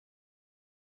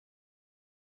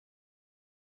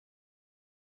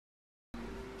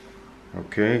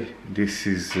Okay, this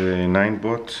is a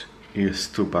Ninebot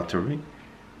ES2 battery,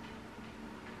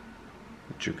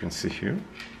 which you can see here.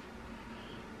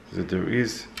 So there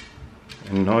is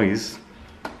a noise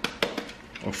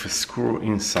of a screw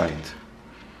inside.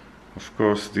 Of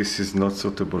course, this is not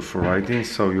suitable for riding,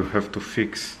 so you have to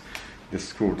fix the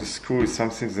screw. The screw is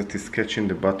something that is catching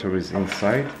the batteries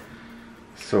inside.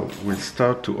 So we'll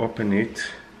start to open it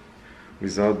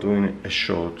without doing a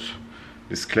short.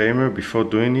 Disclaimer, before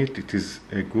doing it, it is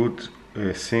a good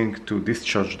thing to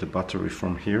discharge the battery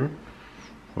from here,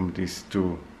 from these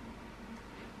two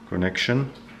connection,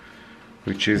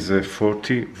 which is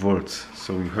 40 volts.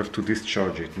 So you have to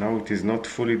discharge it. Now it is not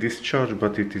fully discharged,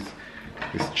 but it is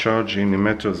discharged in a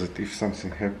matter that if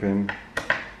something happens,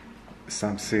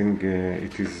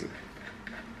 it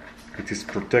is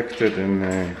protected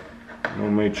and no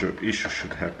major issue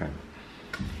should happen.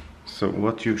 So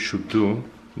what you should do,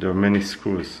 there are many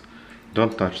screws,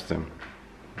 don't touch them,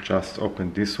 just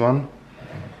open this one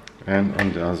and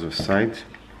on the other side,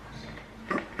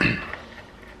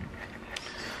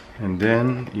 and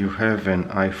then you have an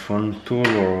iPhone tool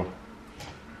or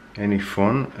any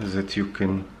phone that you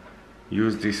can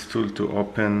use this tool to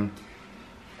open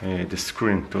the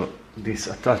screen, to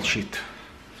disattach it.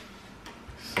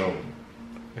 So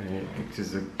it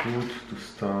is good to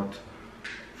start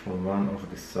from one of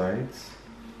the sides,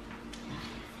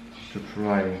 to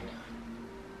try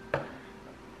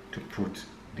to put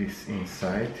this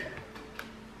inside.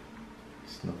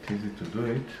 It's not easy to do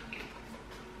it.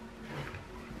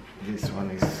 This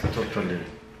one is totally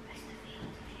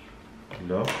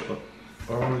locked,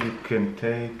 or you can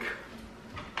take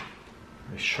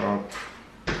a sharp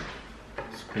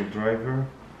screwdriver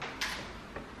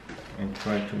and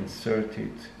try to insert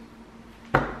it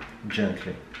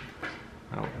gently.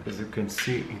 Now, as you can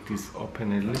see, it is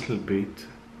open a little bit,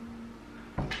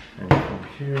 and from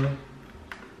here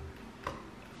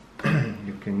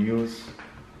you can use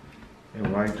a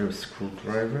wider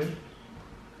screwdriver,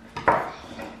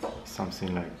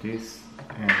 something like this,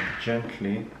 and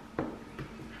gently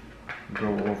go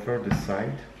over the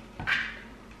side.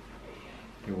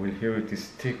 You will hear it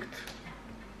is ticked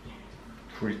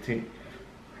pretty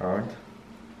hard,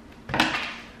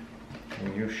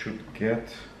 and you should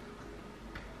get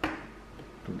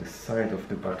to the side of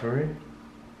the battery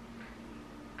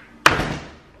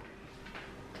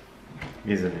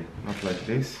easily, not like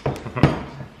this.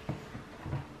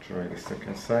 Try the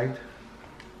second side.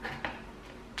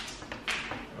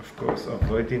 Of course,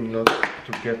 avoiding not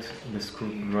to get the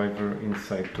screwdriver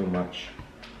inside too much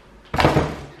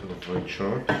to avoid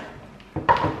short.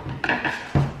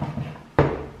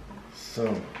 So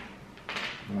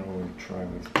now we'll try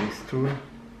with this tool.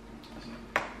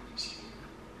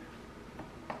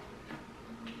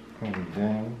 And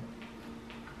then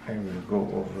I will go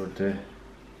over the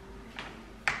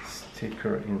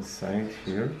sticker inside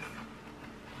here,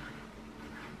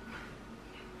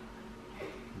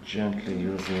 gently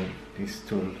using this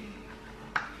tool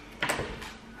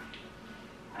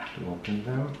to open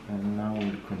them, and now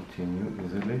we'll continue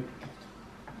easily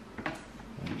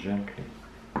and gently.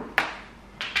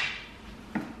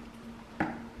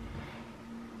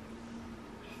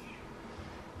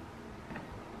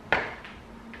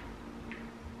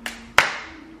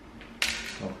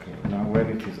 Okay, now when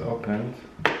it is opened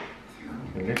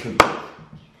a little bit,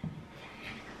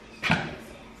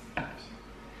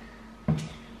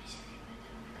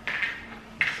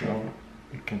 so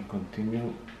you can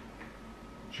continue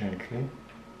gently,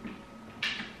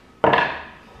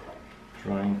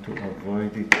 trying to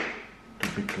avoid it to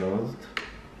be closed.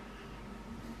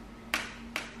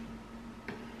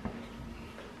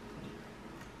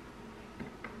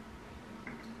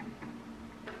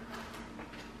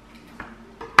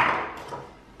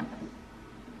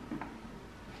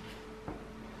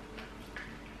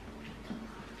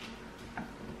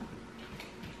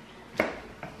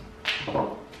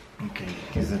 Okay,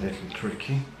 it is a little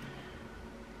tricky.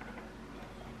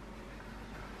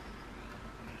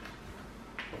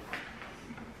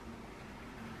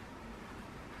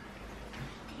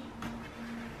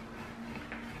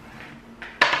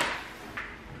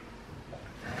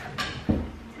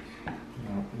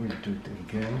 Now we'll do it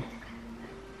again.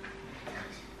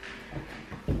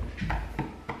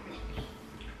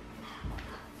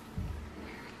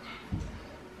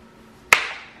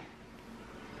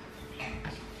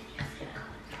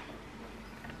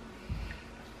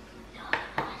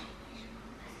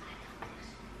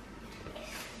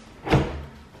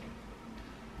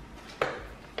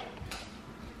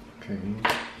 Okay,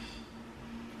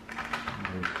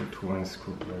 we'll put one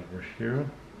screwdriver here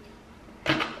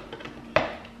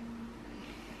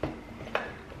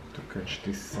to catch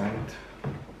this side.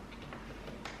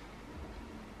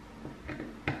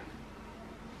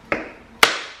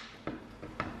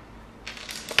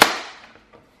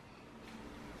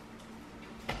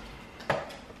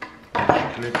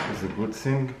 Click is a good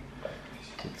thing,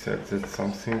 except that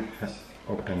something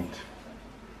opened.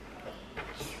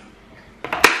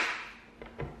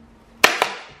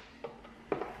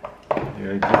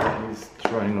 The idea is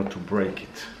try not to break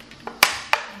it.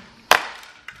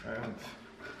 And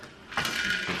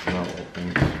it is now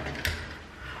opened.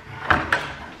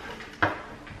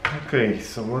 Okay,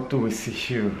 so what do we see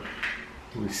here?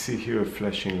 We see here a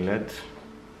flashing LED,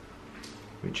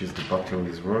 which is the battery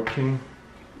is working.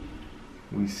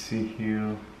 We see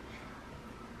here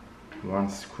one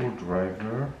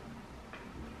screwdriver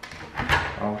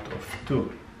out of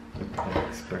two that I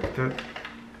expected.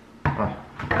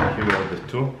 Here are the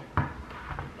two.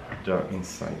 They are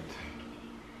inside.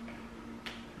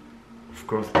 Of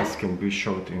course, this can be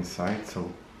short inside,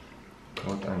 so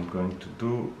what I'm going to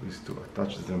do is to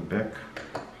attach them back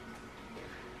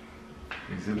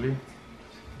easily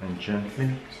and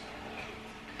gently.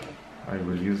 I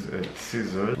will use a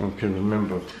scissor. You can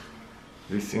remember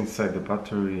this inside the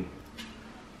battery,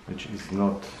 which is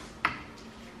not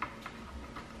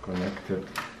connected,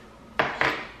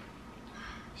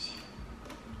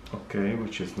 okay,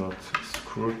 which is not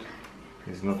screwed,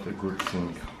 is not a good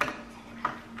thing.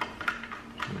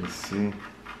 You see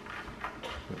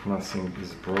that nothing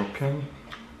is broken.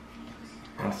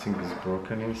 Nothing is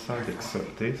broken inside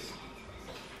except this.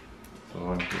 So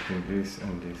I'm putting this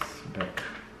and this back.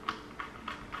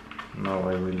 Now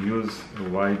I will use a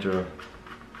wider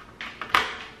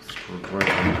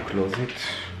screwdriver to close it.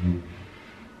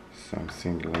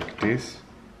 Something like this,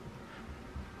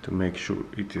 to make sure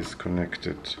it is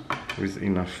connected with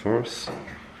enough force.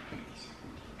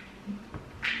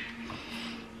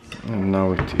 And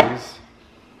now it is.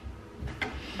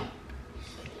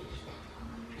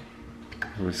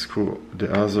 We screw the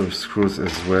other screws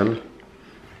as well,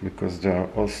 because they are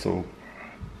also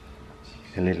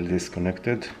a little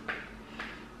disconnected.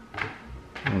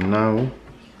 And now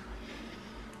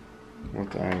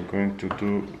what I'm going to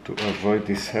do to avoid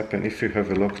this happen, if you have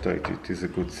a Loctite, it is a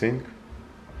good thing.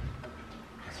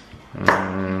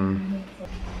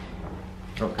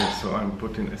 Okay, so I'm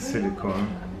putting a silicone.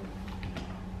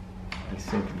 I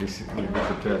think this will be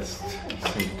the best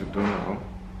thing to do now.